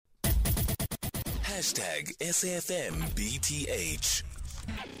#SAFMBTH.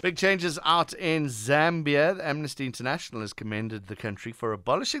 Big changes out in Zambia. Amnesty International has commended the country for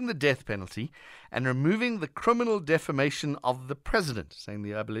abolishing the death penalty and removing the criminal defamation of the president, saying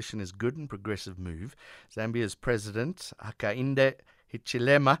the abolition is a good and progressive move. Zambia's president, Hakainde,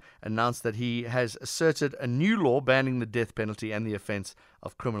 Hichilema, announced that he has asserted a new law banning the death penalty and the offence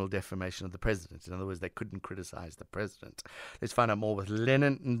of criminal defamation of the president. In other words, they couldn't criticize the president. Let's find out more with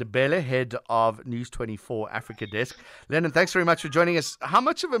Lenin Ndebele, head of News24 Africa Desk. Lenin, thanks very much for joining us. How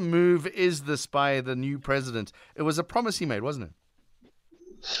much of a move is this by the new president? It was a promise he made, wasn't it?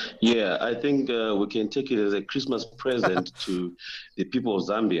 Yeah, I think we can take it as a Christmas present to the people of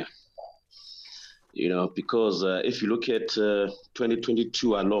Zambia. You know, because if you look at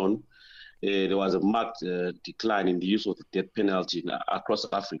 2022 alone, there was a marked decline in the use of the death penalty across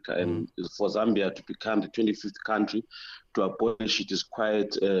Africa. And for Zambia to become the 25th country to abolish it is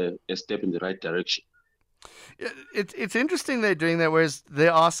quite a step in the right direction. It's interesting they're doing that, whereas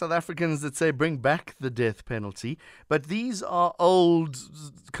there are South Africans that say bring back the death penalty. But these are old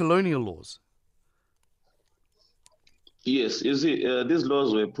colonial laws. Yes, you see, these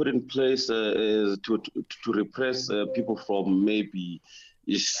laws were put in place to repress people from maybe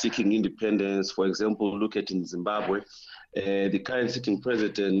seeking independence. For example, look at in Zimbabwe, the current sitting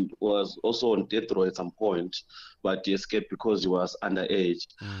president was also on death row at some point, but he escaped because he was underage.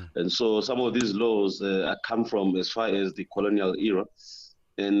 And so some of these laws come from as far as the colonial era.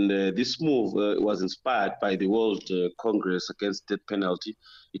 And this move was inspired by the World Congress Against Death Penalty.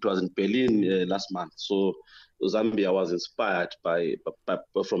 It was in Berlin last month. So Zambia was inspired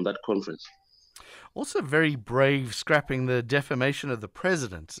from that conference. Also very brave, scrapping the defamation of the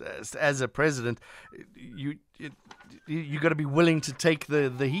president. As a president, you got to be willing to take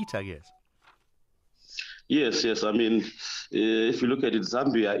the heat, I guess. Yes. I mean, if you look at it,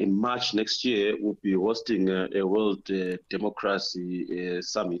 Zambia in March next year will be hosting a World Democracy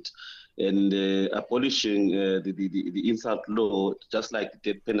Summit. And abolishing the insult law, just like the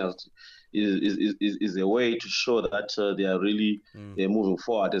death penalty, is a way to show that they are really moving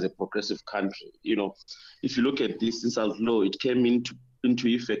forward as a progressive country. You know, if you look at this insult law, it came into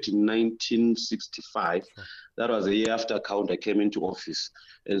effect in 1965. That was a year after Hakainde came into office.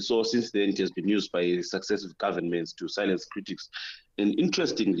 And so since then, it has been used by successive governments to silence critics. And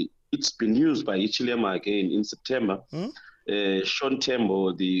interestingly, it's been used by Hichilema again in September. Sean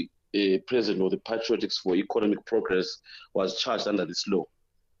Tembo, the president of the Patriotics for Economic Progress, was charged under this law.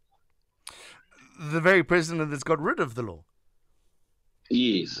 The very president that's got rid of the law?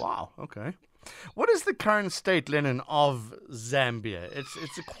 Yes. Wow, okay. What is the current state, Lenin, of Zambia?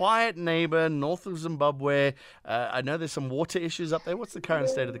 It's a quiet neighbor north of Zimbabwe. I know there's some water issues up there. What's the current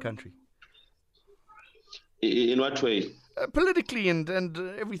state of the country? In what way? Politically and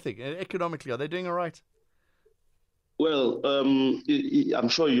everything. Economically, are they doing all right? Well, I'm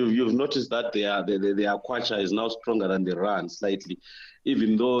sure you've noticed that their kwacha is now stronger than the rand slightly,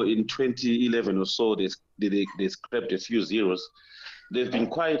 even though in 2011 or so they scrapped a few zeros. They've been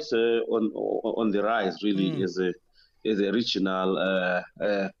quite on the rise, really, as a regional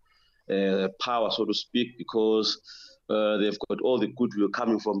power, so to speak, because they've got all the goodwill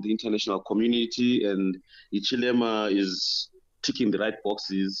coming from the international community, and Hichilema is ticking the right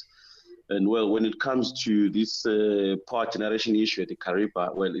boxes. And well, when it comes to this power generation issue at the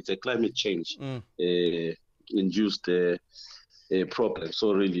Kariba, well, it's a climate change induced problem.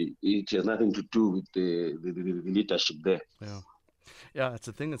 So really, it has nothing to do with the leadership there. Yeah, it's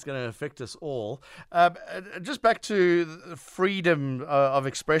a thing that's going to affect us all. Just back to freedom of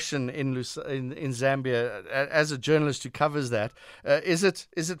expression in Zambia. As a journalist who covers that, is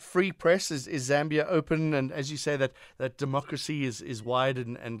it free press? Is Zambia open? And as you say, that democracy is wide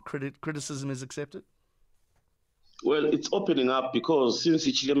and criticism is accepted? Well, it's opening up because since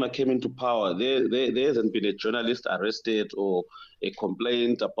Hichilema came into power, there hasn't been a journalist arrested or a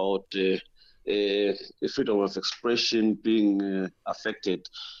complaint about freedom of expression being affected.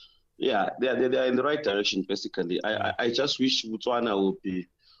 Yeah, they are in the right direction, basically. I just wish Botswana would be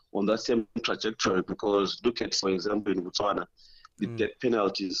on that same trajectory because look at, for example, in Botswana, the death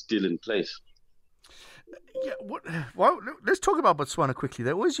penalty is still in place. Yeah, well, let's talk about Botswana quickly.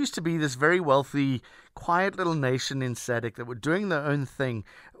 There always used to be this very wealthy, quiet little nation in SADC that were doing their own thing.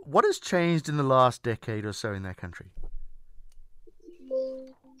 What has changed in the last decade or so in that country?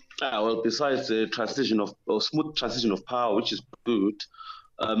 Well, besides the smooth transition of power, which is good,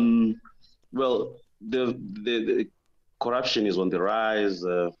 well, the corruption is on the rise.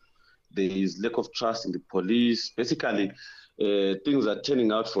 There is lack of trust in the police. Basically, things are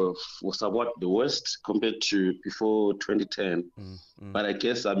turning out for somewhat the worst compared to before 2010. But I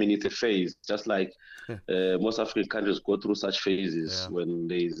guess, I mean, it's a phase, just like most African countries go through such phases when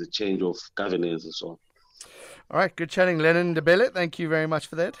there is a change of governance and so on. All right, good chatting, Lenin Ndebele. Thank you very much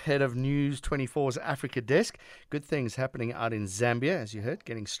for that. Head of News24's Africa Desk. Good things happening out in Zambia, as you heard,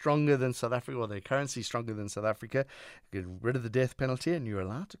 getting stronger than South Africa, or their currency stronger than South Africa. Get rid of the death penalty, and you're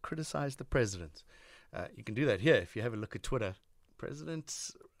allowed to criticize the president. You can do that here if you have a look at Twitter.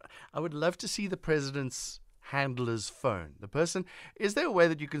 I would love to see the president's handler's phone. Is there a way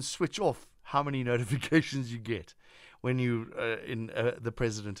that you can switch off how many notifications you get when you the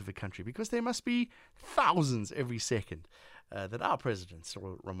president of a country? Because there must be thousands every second that our president,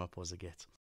 Cyril Ramaphosa, gets.